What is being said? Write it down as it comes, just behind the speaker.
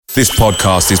This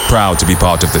podcast is proud to be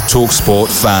part of the TalkSport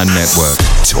Fan Network.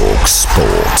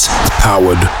 TalkSport.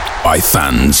 Powered by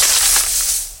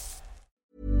fans.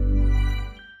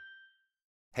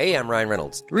 Hey, I'm Ryan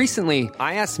Reynolds. Recently,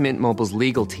 I asked Mint Mobile's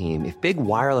legal team if big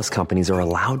wireless companies are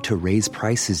allowed to raise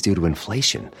prices due to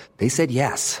inflation. They said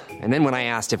yes. And then when I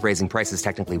asked if raising prices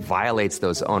technically violates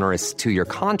those onerous two-year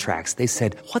contracts, they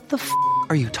said, "What the f***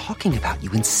 are you talking about,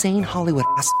 you insane Hollywood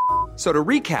ass?" So to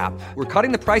recap, we're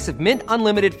cutting the price of Mint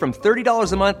Unlimited from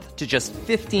 $30 a month to just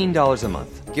 $15 a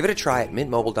month. Give it a try at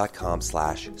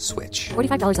mintmobile.com/switch.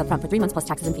 $45 up front for 3 months plus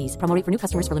taxes and fees. Promo rate for new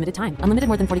customers for limited time. Unlimited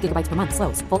more than 40 gigabytes per month.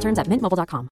 Slows full terms at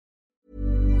mintmobile.com.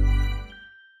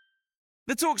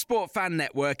 The TalkSport Fan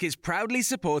Network is proudly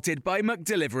supported by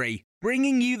McDelivery,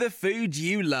 bringing you the food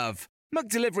you love.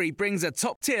 McDelivery brings a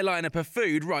top-tier lineup of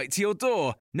food right to your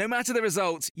door. No matter the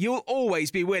result, you'll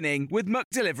always be winning with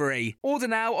McDelivery. Order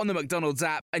now on the McDonald's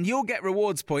app and you'll get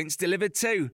rewards points delivered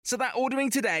too. So that ordering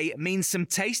today means some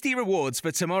tasty rewards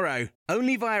for tomorrow.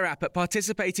 Only via app at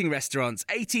participating restaurants.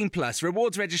 18 plus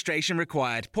rewards registration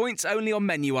required. Points only on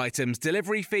menu items.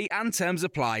 Delivery fee and terms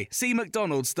apply. See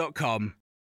mcdonalds.com.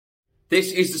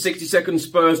 This is the 60-second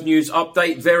Spurs news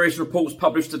update. Various reports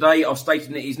published today are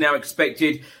stating that it is now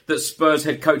expected that Spurs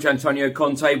head coach Antonio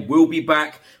Conte will be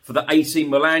back for the AC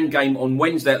Milan game on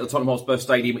Wednesday at the Tottenham Hotspur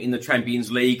Stadium in the Champions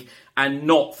League, and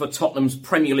not for Tottenham's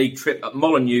Premier League trip at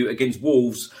Molineux against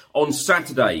Wolves on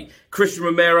Saturday. Christian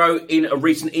Romero, in a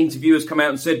recent interview, has come out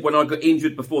and said, "When I got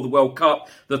injured before the World Cup,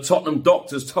 the Tottenham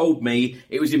doctors told me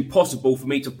it was impossible for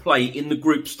me to play in the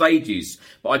group stages.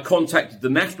 But I contacted the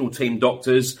national team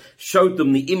doctors, showed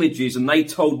them the images, and they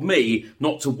told me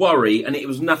not to worry, and it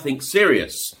was nothing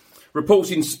serious."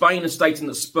 Reports in Spain are stating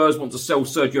that Spurs want to sell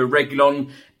Sergio Reguilón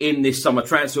in this summer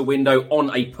transfer window on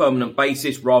a permanent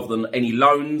basis rather than any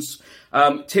loans.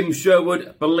 Tim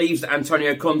Sherwood believes that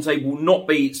Antonio Conte will not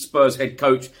be Spurs head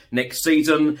coach next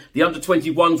season. The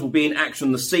under-21s will be in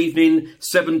action this evening,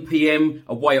 7 p.m,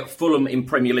 away at Fulham in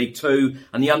Premier League 2.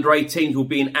 And the under-18s will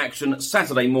be in action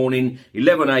Saturday morning,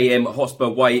 11 a.m, at Hotspur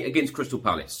Way against Crystal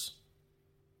Palace.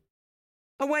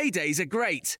 Away days are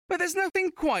great, but there's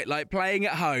nothing quite like playing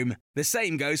at home. The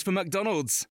same goes for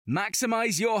McDonald's.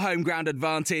 Maximise your home ground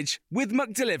advantage with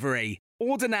McDelivery.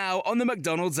 Order now on the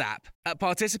McDonald's app. At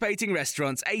participating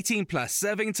restaurants, 18 plus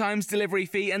serving times, delivery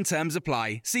fee and terms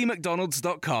apply. See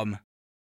mcdonalds.com.